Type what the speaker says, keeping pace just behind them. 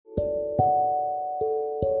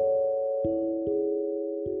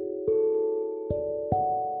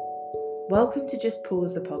Welcome to Just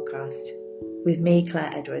Pause the podcast with me,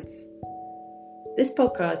 Claire Edwards. This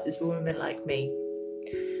podcast is for women like me,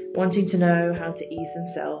 wanting to know how to ease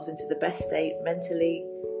themselves into the best state mentally,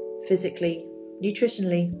 physically,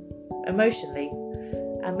 nutritionally, emotionally,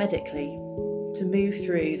 and medically to move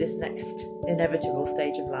through this next inevitable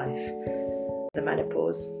stage of life, the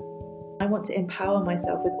menopause. I want to empower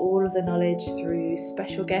myself with all of the knowledge through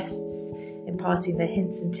special guests, imparting their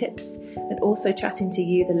hints and tips, and also chatting to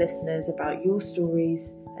you, the listeners, about your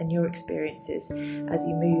stories and your experiences as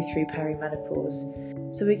you move through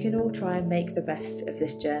perimenopause, so we can all try and make the best of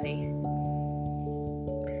this journey.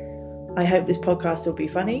 I hope this podcast will be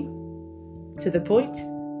funny, to the point,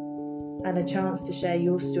 and a chance to share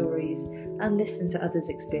your stories and listen to others'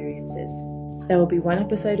 experiences. There will be one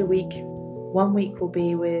episode a week. One week will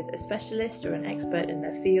be with a specialist or an expert in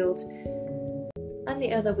their field, and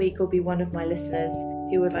the other week will be one of my listeners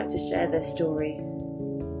who would like to share their story.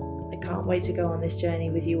 I can't wait to go on this journey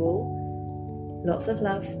with you all. Lots of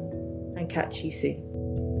love, and catch you soon.